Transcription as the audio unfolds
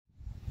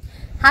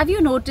Have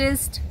you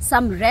noticed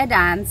some red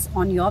ants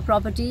on your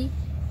property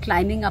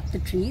climbing up the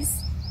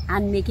trees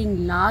and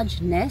making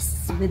large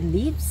nests with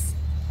leaves?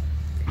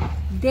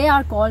 They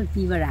are called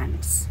weaver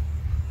ants.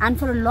 And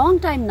for a long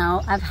time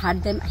now, I've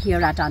had them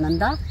here at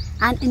Ananda,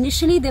 and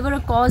initially they were a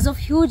cause of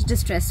huge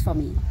distress for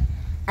me.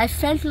 I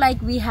felt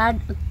like we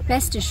had a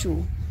pest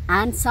issue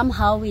and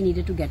somehow we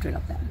needed to get rid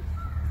of them.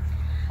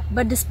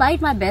 But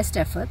despite my best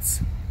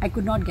efforts, I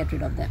could not get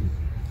rid of them.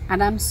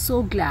 And I'm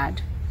so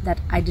glad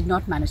that I did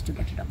not manage to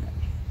get rid of them.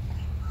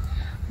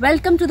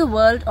 Welcome to the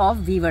world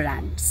of weaver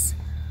ants.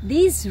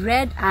 These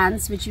red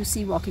ants which you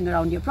see walking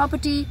around your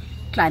property,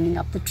 climbing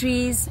up the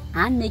trees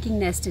and making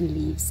nests in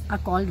leaves are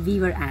called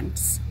weaver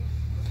ants.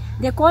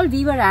 They're called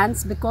weaver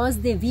ants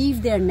because they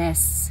weave their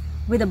nests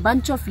with a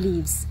bunch of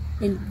leaves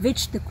in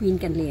which the queen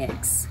can lay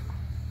eggs.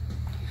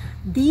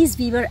 These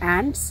weaver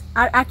ants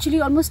are actually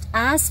almost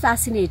as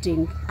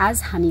fascinating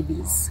as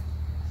honeybees.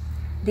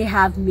 They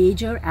have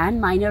major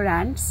and minor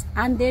ants,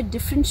 and they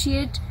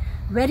differentiate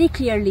very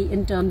clearly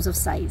in terms of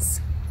size.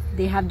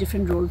 They have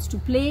different roles to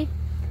play.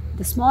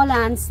 The small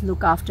ants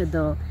look after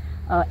the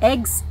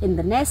eggs in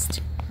the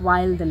nest,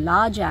 while the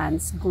large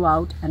ants go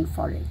out and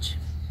forage.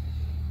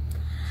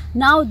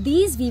 Now,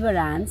 these weaver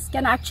ants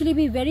can actually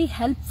be very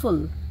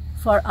helpful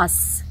for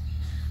us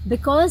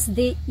because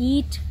they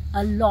eat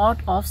a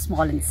lot of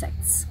small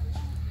insects.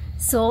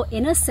 So,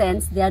 in a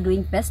sense, they are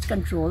doing pest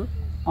control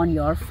on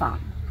your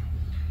farm.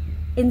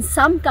 In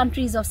some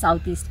countries of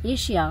Southeast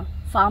Asia,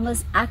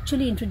 farmers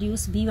actually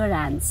introduce weaver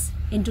ants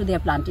into their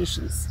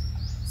plantations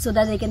so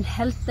that they can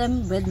help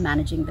them with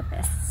managing the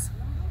pests.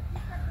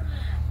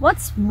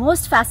 What's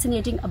most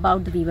fascinating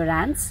about the weaver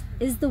ants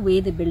is the way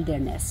they build their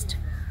nest.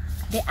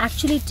 They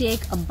actually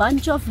take a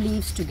bunch of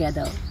leaves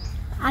together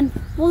and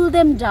pull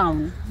them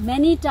down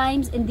many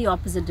times in the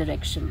opposite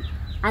direction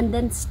and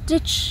then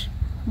stitch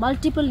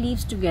multiple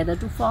leaves together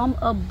to form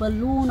a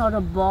balloon or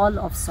a ball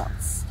of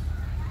sorts.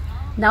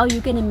 Now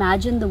you can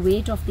imagine the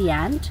weight of the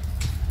ant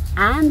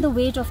and the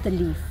weight of the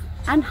leaf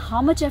and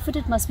how much effort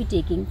it must be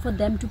taking for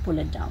them to pull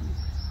it down.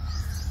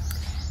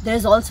 There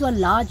is also a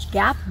large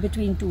gap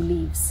between two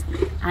leaves,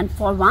 and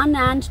for one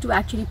ant to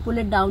actually pull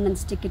it down and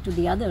stick it to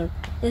the other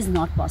is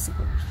not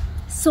possible.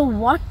 So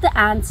what the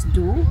ants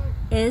do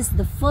is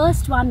the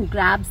first one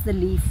grabs the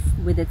leaf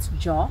with its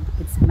jaw,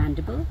 its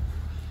mandible,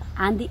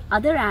 and the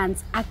other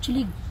ants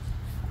actually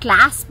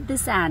clasp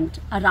this ant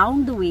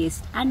around the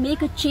waist and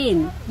make a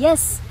chain.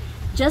 Yes,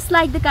 just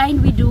like the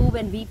kind we do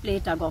when we play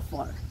tug of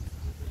war.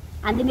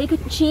 And they make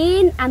a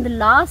chain, and the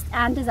last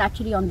ant is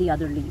actually on the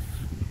other leaf.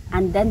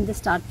 And then they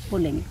start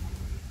pulling.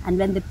 And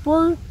when they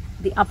pull,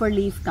 the upper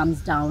leaf comes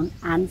down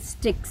and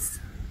sticks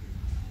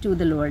to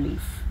the lower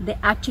leaf. They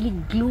actually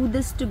glue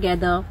this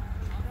together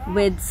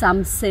with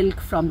some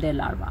silk from their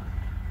larva.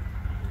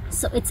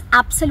 So it's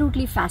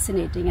absolutely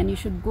fascinating, and you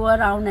should go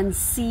around and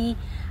see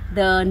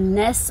the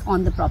nests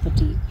on the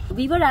property.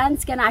 Weaver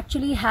ants can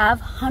actually have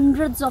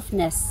hundreds of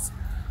nests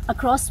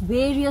across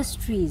various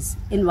trees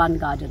in one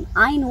garden.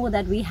 I know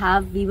that we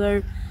have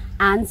weaver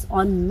ants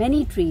on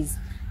many trees,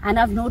 and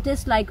I've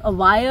noticed like a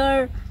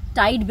wire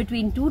tied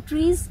between two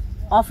trees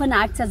often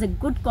acts as a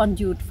good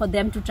conduit for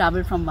them to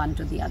travel from one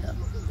to the other.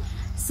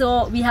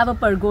 So we have a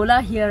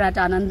pergola here at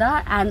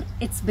Ananda, and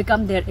it's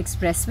become their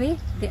expressway.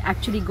 They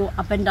actually go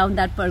up and down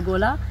that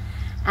pergola,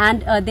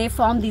 and they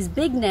form these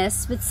big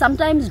nests which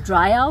sometimes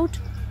dry out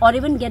or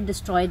even get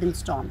destroyed in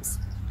storms.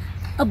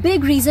 A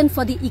big reason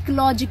for the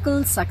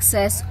ecological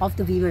success of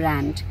the weaver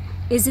ant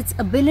is its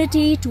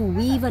ability to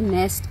weave a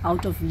nest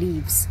out of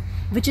leaves,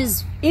 which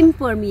is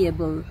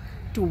impermeable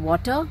to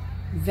water,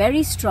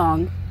 very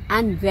strong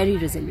and very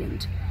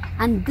resilient.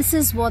 And this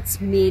is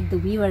what's made the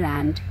weaver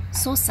ant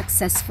so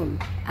successful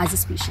as a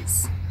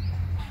species.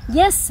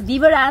 Yes,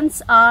 weaver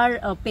ants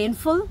are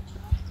painful.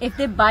 If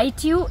they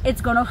bite you,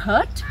 it's gonna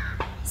hurt.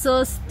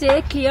 So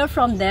stay clear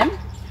from them,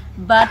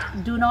 but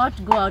do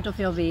not go out of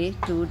your way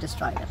to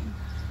destroy them.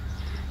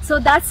 So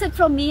that's it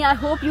from me. I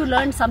hope you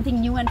learned something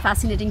new and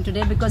fascinating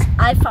today, because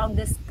I found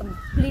this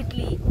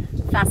completely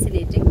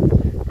fascinating.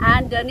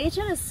 And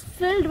nature is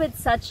filled with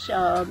such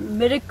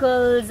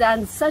miracles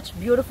and such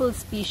beautiful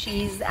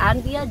species,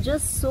 and we are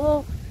just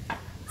so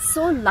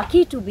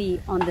lucky to be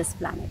on this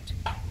planet.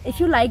 If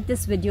you like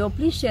this video,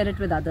 please share it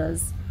with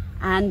others,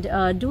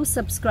 and do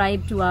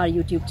subscribe to our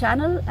YouTube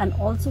channel, and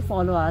also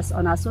follow us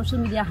on our social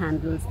media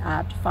handles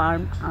at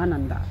Farm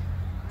Ananda.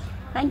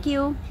 Thank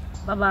you.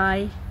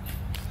 Bye-bye.